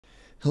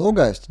Hello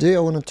guys, today I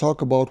want to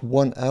talk about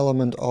one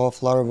element of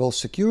Laravel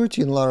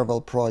security in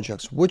Laravel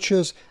projects, which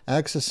is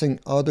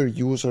accessing other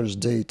users'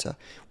 data,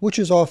 which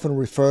is often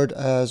referred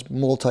as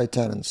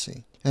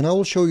multi-tenancy. And I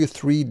will show you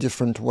 3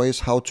 different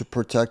ways how to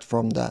protect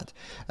from that.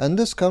 And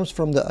this comes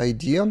from the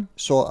idea,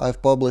 so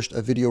I've published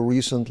a video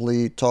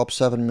recently, top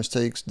 7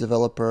 mistakes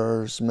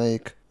developers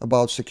make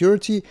about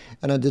security,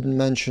 and I didn't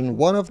mention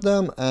one of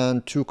them,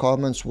 and 2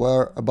 comments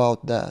were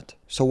about that.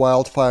 So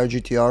Wildfire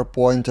GTR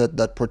pointed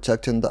that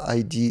protecting the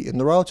ID in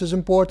the route is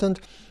important,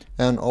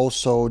 and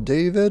also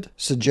David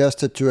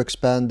suggested to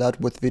expand that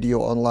with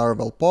video on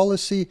Laravel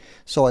policy.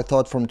 So I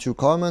thought from 2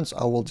 comments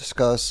I will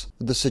discuss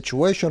the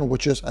situation,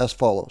 which is as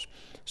follows.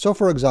 So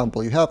for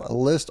example, you have a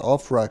list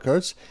of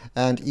records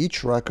and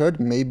each record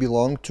may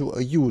belong to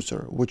a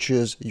user, which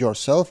is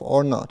yourself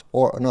or not,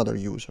 or another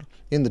user.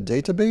 In the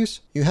database,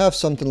 you have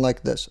something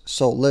like this.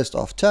 So list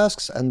of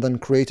tasks and then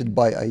created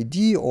by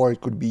ID, or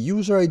it could be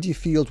user ID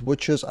field,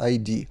 which is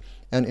ID.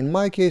 And in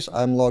my case,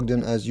 I'm logged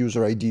in as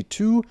user ID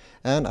 2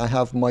 and I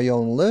have my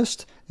own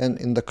list. And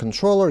in the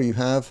controller, you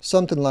have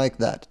something like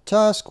that.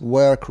 Task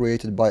where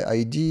created by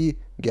ID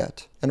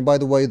get. And by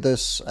the way,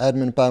 this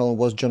admin panel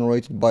was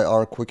generated by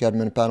our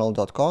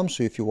quickadminpanel.com.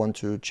 So if you want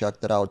to check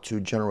that out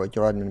to generate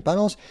your admin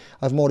panels,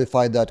 I've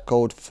modified that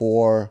code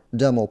for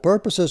demo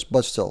purposes,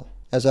 but still,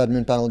 as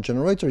admin panel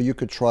generator, you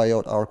could try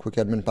out our quick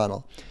admin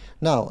panel.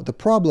 Now, the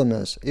problem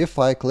is if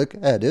I click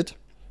edit,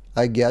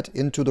 I get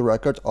into the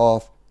record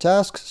of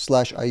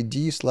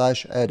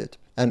tasks/id/edit.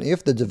 And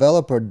if the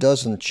developer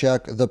doesn't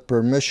check the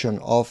permission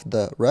of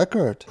the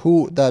record,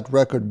 who that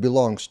record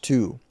belongs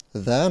to,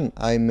 then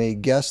I may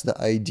guess the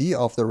ID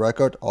of the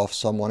record of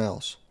someone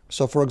else.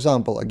 So for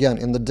example, again,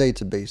 in the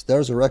database,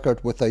 there's a record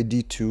with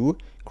ID 2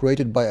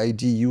 created by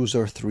ID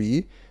user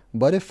 3,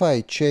 but if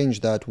I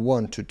change that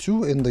 1 to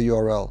 2 in the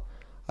URL,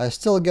 I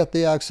still get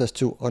the access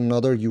to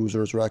another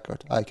user's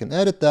record. I can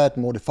edit that,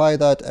 modify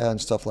that, and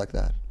stuff like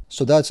that.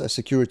 So that's a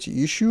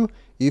security issue.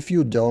 If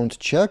you don't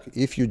check,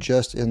 if you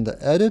just in the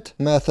edit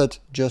method,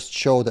 just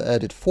show the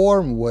edit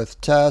form with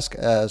task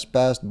as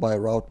passed by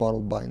route model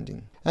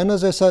binding. And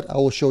as I said, I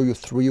will show you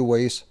 3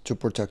 ways to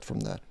protect from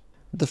that.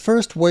 The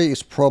first way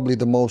is probably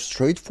the most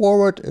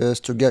straightforward,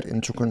 is to get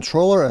into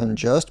controller and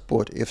just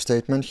put if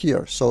statement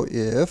here. So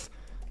if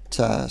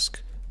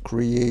task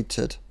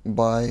created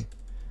by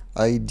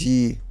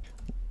ID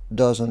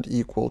doesn't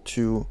equal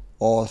to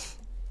auth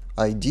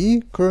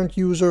ID current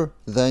user,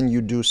 then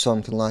you do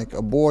something like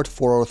abort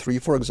 403,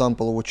 for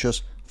example, which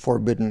is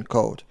forbidden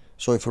code.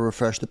 So if I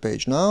refresh the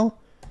page now,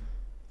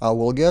 I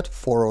will get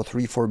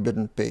 403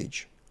 forbidden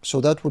page. So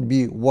that would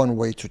be one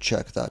way to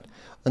check that.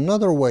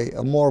 Another way,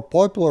 a more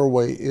popular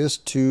way, is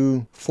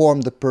to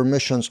form the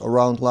permissions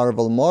around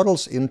Laravel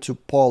models into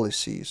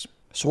policies.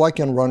 So I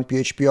can run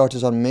PHP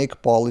artisan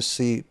make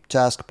policy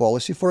task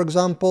policy, for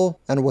example,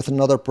 and with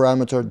another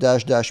parameter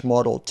 --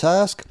 model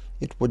task,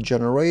 it would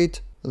generate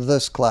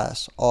this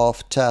class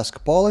of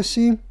task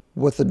policy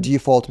with the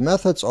default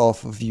methods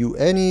of view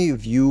any,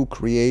 view,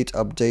 create,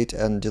 update,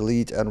 and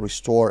delete, and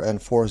restore,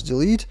 and force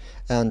delete,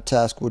 and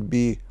task would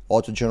be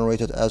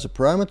auto-generated as a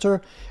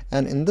parameter.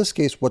 And in this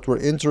case, what we're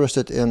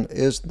interested in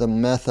is the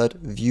method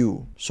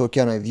view. So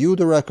can I view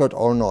the record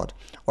or not?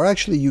 Or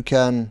actually, you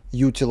can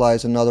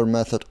utilize another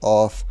method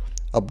of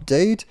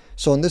update.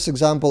 So in this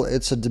example,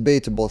 it's a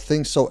debatable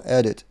thing. So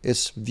edit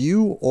is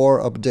view or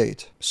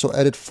update. So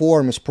edit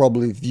form is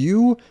probably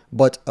view,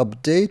 but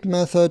update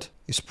method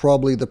is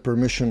probably the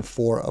permission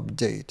for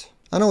update.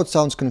 I know it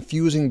sounds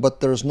confusing,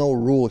 but there's no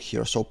rule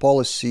here. So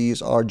policies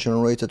are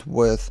generated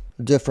with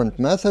different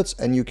methods,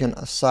 and you can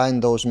assign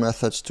those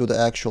methods to the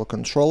actual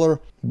controller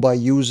by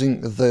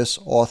using this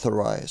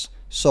authorize.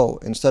 So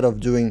instead of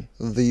doing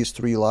these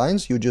 3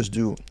 lines, you just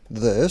do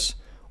this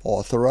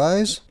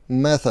authorize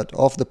method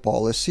of the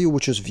policy,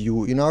 which is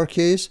view in our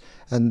case,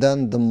 and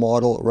then the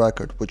model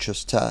record, which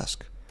is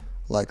task,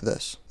 like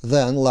this.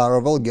 Then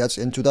Laravel gets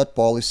into that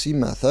policy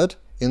method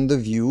in the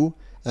view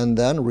and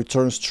then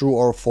returns true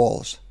or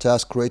false.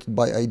 Task created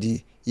by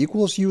ID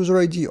equals user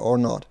ID or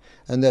not.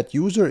 And that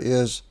user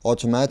is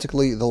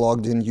automatically the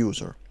logged in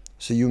user.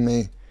 So you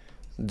may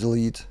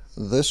delete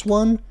this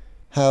one,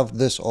 have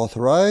this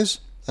authorize,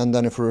 and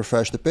then if we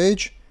refresh the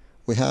page,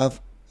 we have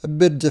a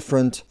bit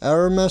different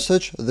error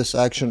message. This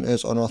action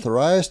is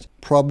unauthorized,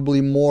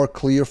 probably more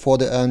clear for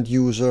the end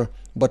user.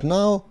 But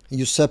now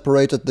you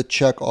separated the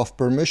check of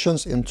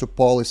permissions into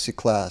policy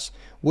class,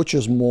 which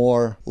is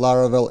more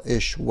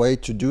Laravel-ish way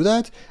to do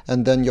that.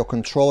 And then your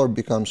controller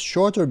becomes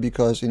shorter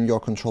because in your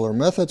controller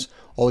methods,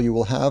 all you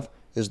will have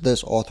is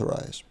this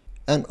authorize.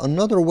 And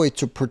another way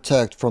to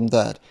protect from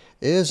that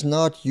is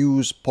not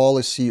use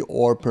policy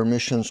or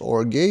permissions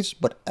or gates,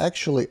 but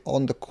actually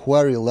on the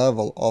query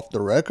level of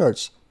the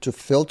records to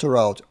filter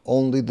out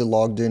only the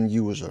logged in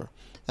user.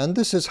 And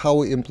this is how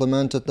we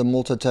implemented the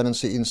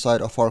multi-tenancy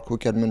inside of our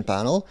quick admin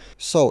panel.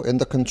 So in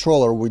the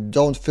controller, we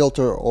don't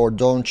filter or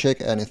don't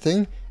check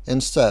anything.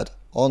 Instead,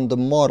 on the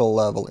model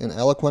level in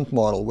Eloquent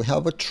model, we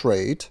have a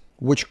trait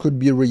which could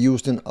be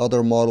reused in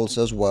other models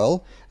as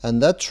well.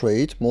 And that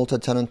trait,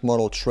 multi-tenant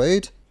model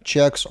trait,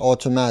 checks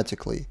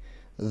automatically.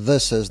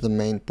 This is the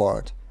main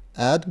part.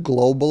 Add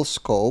global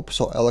scope,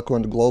 so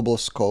eloquent global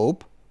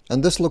scope.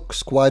 And this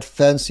looks quite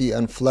fancy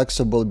and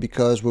flexible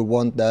because we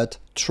want that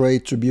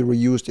trait to be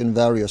reused in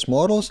various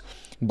models.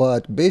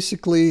 But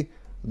basically,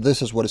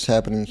 this is what is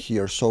happening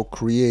here. So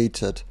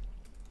created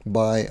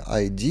by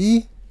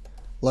ID,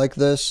 like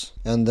this,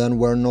 and then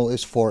where null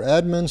is for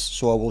admins,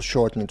 so I will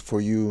shorten it for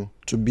you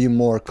to be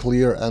more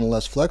clear and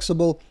less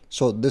flexible.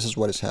 So this is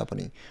what is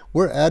happening.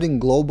 We're adding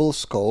global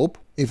scope.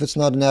 If it's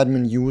not an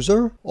admin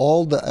user,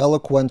 all the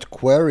eloquent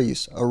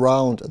queries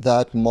around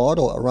that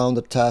model, around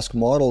the task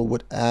model,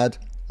 would add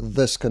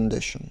this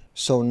condition.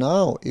 So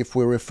now if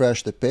we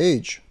refresh the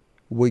page,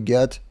 we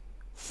get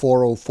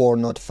 404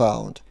 not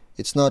found.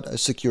 It's not a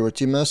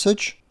security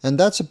message, and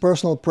that's a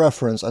personal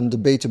preference and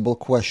debatable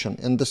question.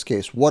 In this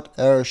case, what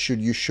error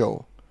should you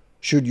show?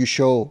 Should you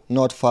show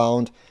not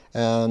found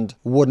and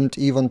wouldn't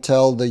even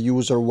tell the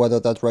user whether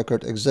that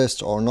record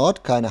exists or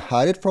not, kind of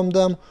hide it from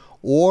them,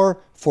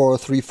 or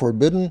 403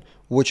 forbidden,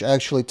 which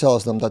actually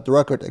tells them that the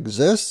record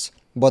exists,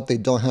 but they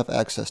don't have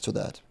access to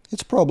that?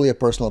 It's probably a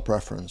personal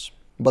preference.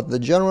 But the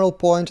general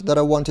point that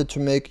I wanted to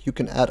make, you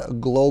can add a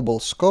global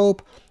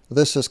scope.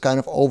 This is kind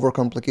of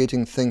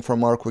overcomplicating thing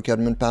from our quick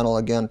admin panel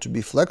again to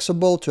be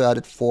flexible, to add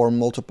it for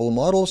multiple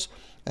models.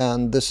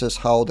 And this is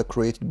how the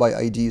created by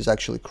ID is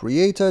actually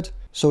created.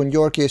 So in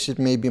your case, it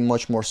may be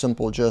much more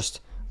simple, just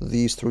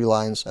these 3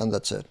 lines and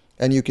that's it.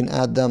 And you can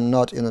add them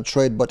not in a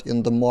trait, but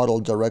in the model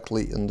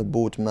directly in the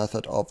boot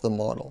method of the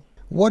model.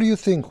 What do you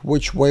think?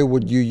 Which way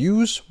would you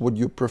use? Would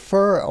you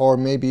prefer? Or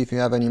maybe if you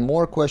have any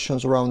more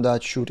questions around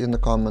that, shoot in the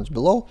comments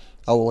below.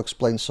 I will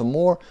explain some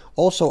more.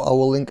 Also, I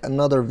will link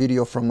another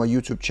video from my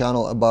YouTube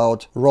channel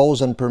about roles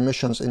and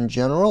permissions in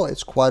general.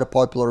 It's quite a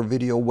popular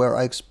video where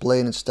I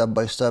explain it step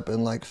by step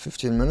in like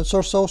 15 minutes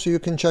or so, so you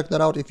can check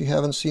that out if you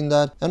haven't seen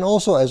that. And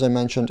also, as I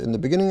mentioned in the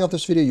beginning of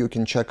this video, you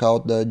can check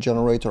out the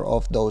generator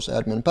of those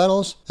admin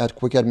panels at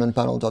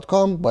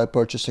quickadminpanel.com. By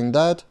purchasing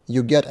that,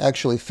 you get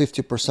actually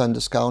 50%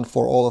 discount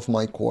for all of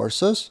my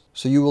courses.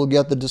 So you will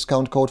get the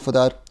discount code for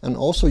that, and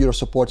also you're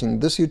supporting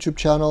this YouTube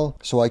channel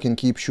so I can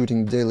keep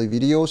shooting daily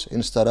videos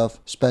instead of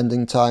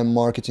spending time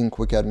marketing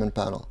Quick Admin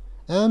Panel.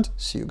 And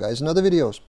see you guys in other videos.